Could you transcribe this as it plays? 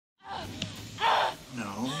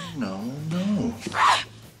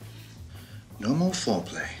No more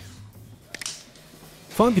foreplay.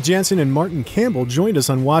 Famke Janssen and Martin Campbell joined us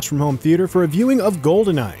on Watch From Home Theater for a viewing of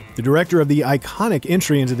GoldenEye. The director of the iconic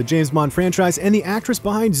entry into the James Bond franchise and the actress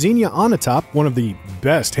behind Xenia Onatopp, one of the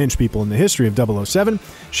best henchpeople in the history of 007,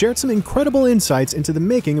 shared some incredible insights into the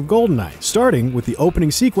making of GoldenEye, starting with the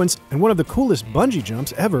opening sequence and one of the coolest bungee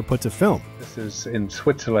jumps ever put to film. This is in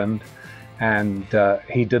Switzerland, and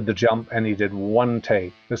he did the jump and he did one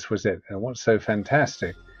take. This was it. And what's so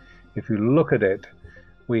fantastic, if you look at it,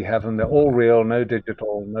 we have them, they're all real, no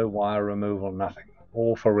digital, no wire removal, nothing,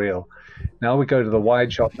 all for real. Now we go to the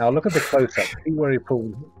wide shot. Now look at the close-up.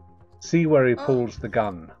 See where he pulls the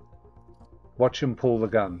gun. Watch him pull the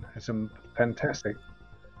gun. It's fantastic.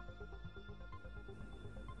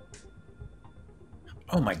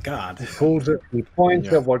 Oh my God! He pulls it. He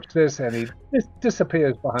points it. Watch this, and he just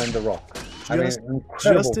disappears behind the rock.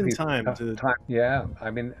 Just in time. Yeah, I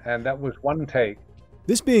mean, and that was one take.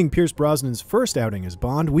 This being Pierce Brosnan's first outing as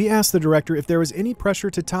Bond, we asked the director if there was any pressure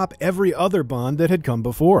to top every other Bond that had come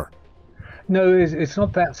before. No, it's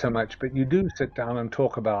not that so much, but you do sit down and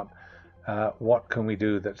talk about what can we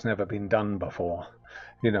do that's never been done before.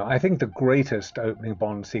 You know, I think the greatest opening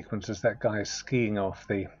Bond sequence is that guy skiing off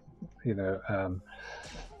the,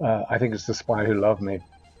 I think it's The Spy Who Loved Me,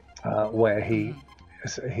 where he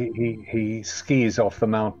skis off the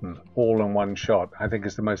mountain all in one shot. I think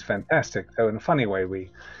it's the most fantastic. So in a funny way,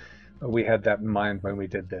 we had that in mind when we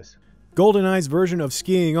did this. GoldenEye's version of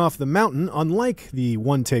skiing off the mountain, unlike the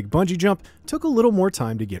one-take bungee jump, took a little more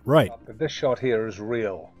time to get right. But this shot here is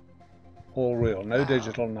real. All real. No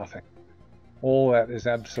digital, nothing. All that is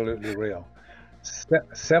absolutely real.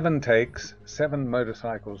 7 takes, 7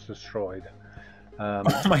 motorcycles destroyed. Oh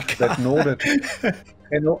my God. But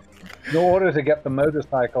in order to get the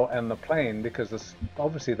motorcycle and the plane, because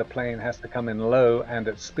obviously the plane has to come in low and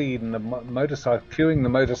at speed, and the motorcycle queuing the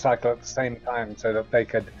motorcycle at the same time so that they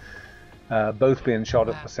could both be in shot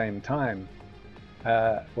at the same time,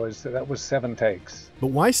 that was 7 takes. But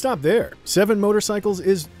why stop there? 7 motorcycles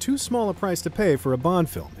is too small a price to pay for a Bond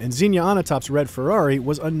film, and Xenia Onatopp's red Ferrari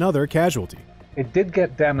was another casualty. It did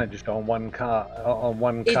get damaged on one cut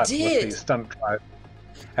with the stunt driver.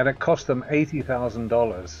 And it cost them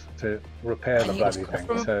 $80,000 to repair the bloody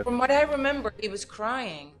thing. From what I remember, he was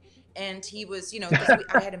crying, and he was,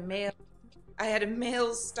 I had a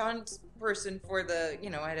male stunt person for the,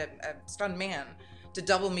 I had a stunt man to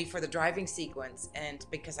double me for the driving sequence, and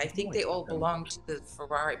because I think they all belonged to the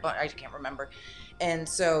Ferrari, but I can't remember. And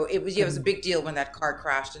so it was a big deal when that car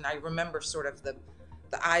crashed, and I remember sort of the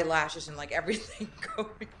eyelashes and like everything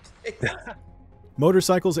going places.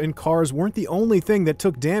 Motorcycles and cars weren't the only thing that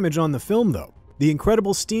took damage on the film, though. The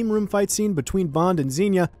incredible steam room fight scene between Bond and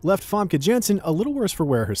Xenia left Famke Janssen a little worse for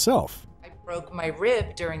wear herself. I broke my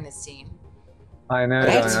rib during the scene. I know,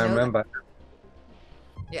 I remember.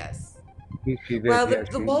 Yes. She did, well,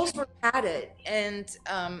 the walls were padded, and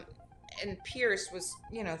Pierce was,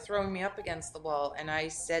 throwing me up against the wall, and I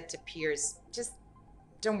said to Pierce, just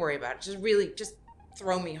don't worry about it. Just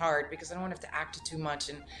throw me hard, because I don't want to have to act too much,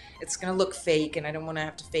 and it's going to look fake, and I don't want to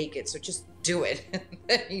have to fake it, so just do it.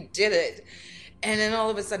 And he did it, and then all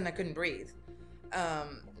of a sudden I couldn't breathe.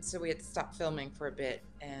 So we had to stop filming for a bit,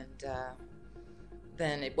 and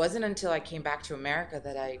then it wasn't until I came back to America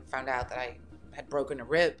that I found out that I had broken a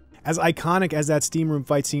rib. As iconic as that steam room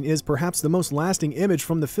fight scene is, perhaps the most lasting image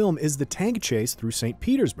from the film is the tank chase through St.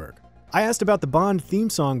 Petersburg. I asked about the Bond theme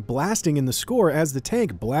song blasting in the score as the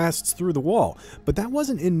tank blasts through the wall, but that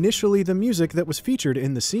wasn't initially the music that was featured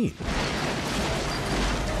in the scene.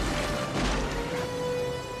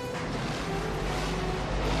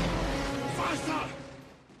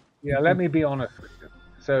 Yeah, let me be honest with you.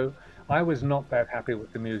 So I was not that happy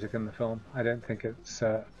with the music in the film. I don't think it's,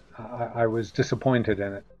 I was disappointed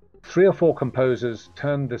in it. 3 or 4 composers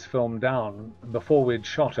turned this film down before we'd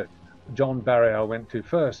shot it. John Barry I went to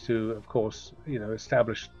first, who of course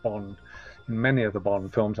established Bond in many of the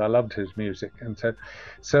Bond films. I loved his music, and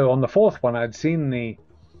so on the 4th one I'd seen the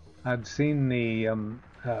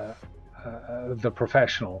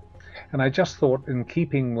Professional, and I just thought, in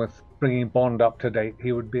keeping with bringing Bond up to date,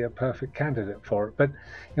 he would be a perfect candidate for it. But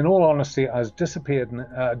in all honesty, I was disappointed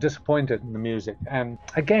in the music, and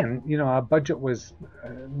again, our budget was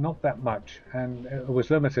not that much, and it was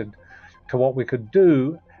limited to what we could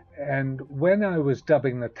do. And when I was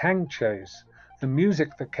dubbing the tank chase, the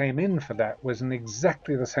music that came in for that was in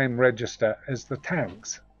exactly the same register as the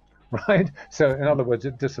tanks, right? So in other words,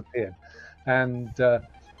 it disappeared. And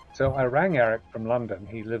so I rang Eric from London,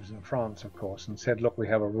 he lives in France, of course, and said, look, we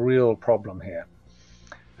have a real problem here.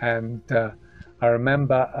 And I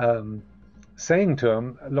remember saying to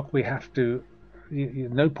him, look, we have to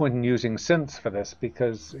no point in using synths for this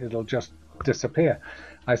because it'll just disappear.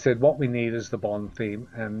 I said, what we need is the Bond theme,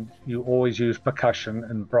 and you always use percussion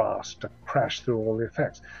and brass to crash through all the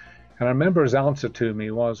effects. And I remember his answer to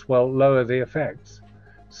me was, well, lower the effects.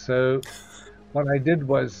 So what I did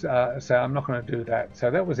was say, I'm not going to do that.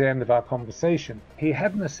 So that was the end of our conversation. He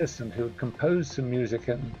had an assistant who had composed some music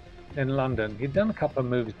in London. He'd done a couple of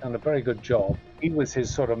movies, done a very good job. He was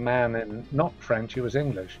his sort of man in not French, he was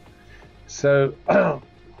English. So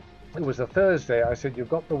it was a Thursday. I said, you've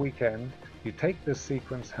got the weekend. You take this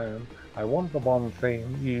sequence home. I want the Bond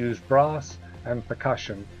theme. You use brass and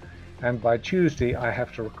percussion. And by Tuesday, I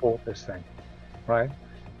have to record this thing, right?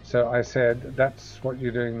 So I said, that's what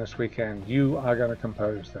you're doing this weekend. You are going to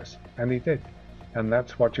compose this. And he did. And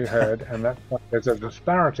that's what you heard. And that's why there's a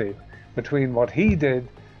disparity between what he did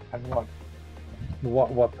and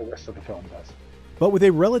what the rest of the film does. But with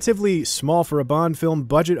a relatively small for a Bond film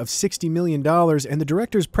budget of $60 million and the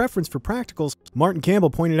director's preference for practicals, Martin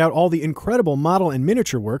Campbell pointed out all the incredible model and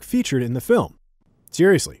miniature work featured in the film.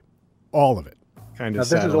 Seriously, all of it. Kind of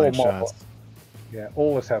satellite shots. Yeah,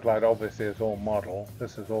 all the satellite obviously is all model.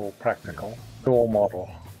 This is all practical. It's all model.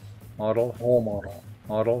 Model, all model.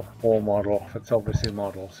 Model, all model. It's obviously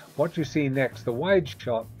models. What you see next, the wide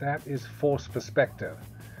shot, that is forced perspective.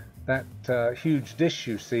 That huge dish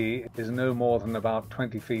you see is no more than about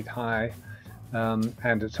 20 feet high,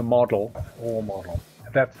 and it's a model, all model.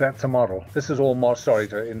 That's a model. This is all model. Sorry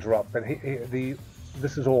to interrupt, but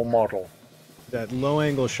this is all model. That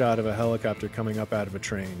low-angle shot of a helicopter coming up out of a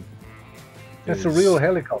train. It's a real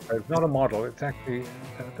helicopter. It's not a model. It's actually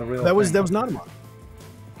the real. That was not a model.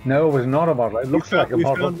 No, it was not a model. It looks like a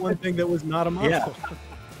model. We found one thing that was not a model. Yeah.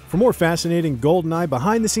 For more fascinating GoldenEye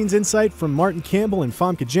behind-the-scenes insight from Martin Campbell and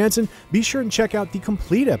Famke Janssen, be sure and check out the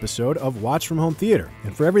complete episode of Watch from Home Theater.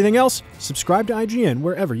 And for everything else, subscribe to IGN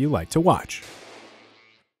wherever you like to watch.